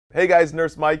Hey guys,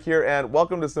 Nurse Mike here, and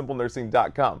welcome to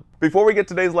SimpleNursing.com. Before we get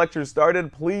today's lecture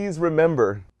started, please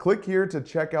remember, click here to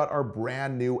check out our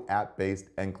brand new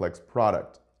app-based NCLEX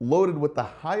product, loaded with the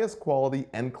highest quality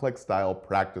NCLEX style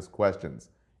practice questions,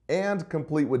 and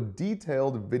complete with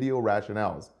detailed video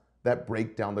rationales that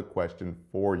break down the question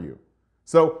for you.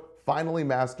 So finally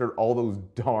master all those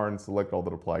darn select all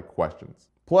that apply questions.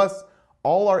 Plus,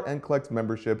 all our NCLEX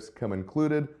memberships come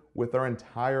included with our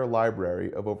entire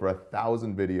library of over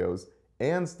 1,000 videos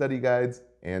and study guides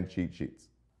and cheat sheets.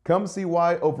 Come see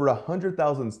why over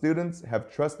 100,000 students have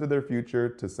trusted their future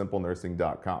to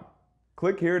SimpleNursing.com.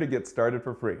 Click here to get started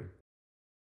for free.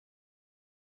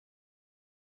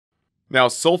 Now,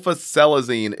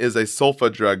 sulfasalazine is a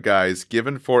sulfa drug, guys,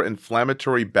 given for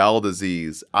inflammatory bowel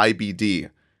disease, IBD,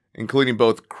 including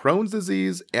both Crohn's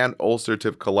disease and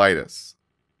ulcerative colitis.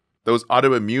 Those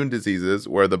autoimmune diseases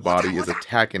where the body is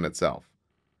attacking itself.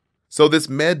 So this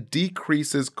med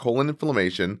decreases colon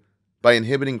inflammation by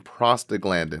inhibiting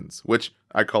prostaglandins, which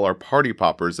I call our party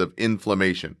poppers of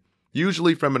inflammation,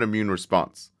 usually from an immune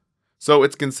response. So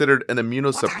it's considered an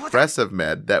immunosuppressive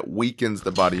med that weakens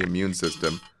the body immune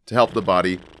system to help the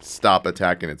body stop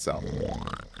attacking itself.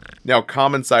 Now,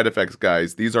 common side effects,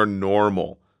 guys, these are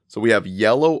normal. So we have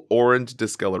yellow-orange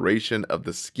discoloration of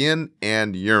the skin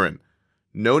and urine.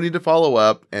 No need to follow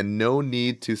up and no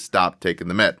need to stop taking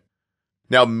the med.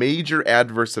 Now, major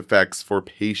adverse effects for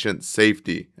patient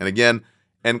safety. And again,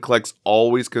 NCLEX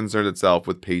always concerns itself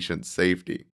with patient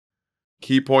safety.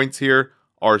 Key points here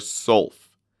are sulf.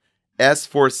 S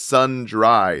for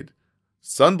sun-dried.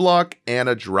 Sunblock and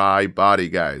a dry body,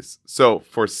 guys. So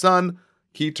for sun,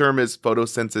 key term is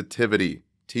photosensitivity.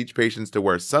 Teach patients to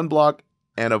wear sunblock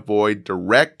and avoid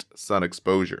direct sun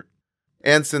exposure.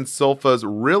 And since sulfas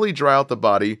really dry out the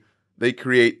body, they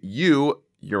create U,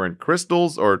 urine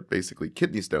crystals, or basically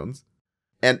kidney stones,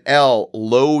 and L,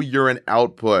 low urine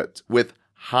output with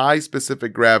high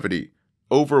specific gravity,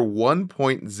 over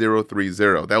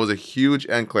 1.030. That was a huge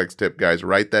NCLEX tip, guys.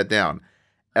 Write that down.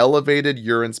 Elevated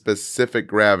urine specific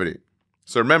gravity.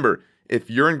 So remember,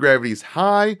 if urine gravity is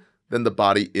high, then the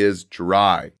body is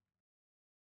dry.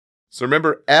 So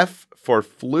remember F for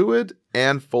fluid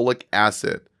and folic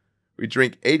acid. We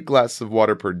drink 8 glasses of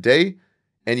water per day,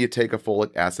 and you take a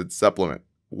folic acid supplement,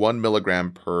 1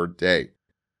 milligram per day.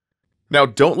 Now,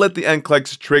 don't let the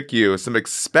NCLEX trick you. Some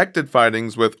expected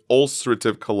findings with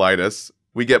ulcerative colitis,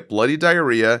 we get bloody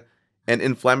diarrhea, and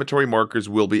inflammatory markers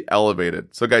will be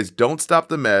elevated. So guys, don't stop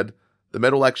the med. The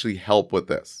med will actually help with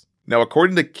this. Now,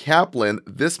 according to Kaplan,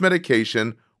 this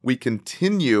medication we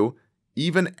continue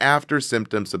even after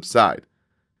symptoms subside.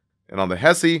 And on the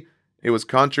HESI, it was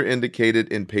contraindicated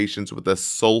in patients with a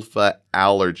sulfa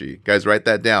allergy. Guys, write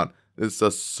that down. This is a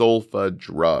sulfa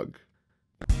drug.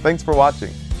 Thanks for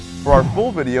watching. For our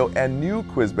full video and new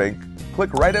quiz bank,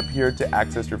 click right up here to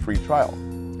access your free trial.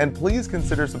 And please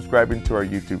consider subscribing to our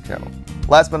YouTube channel.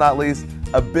 Last but not least,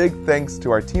 a big thanks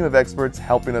to our team of experts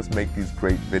helping us make these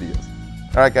great videos.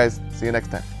 All right, guys, see you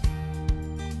next time.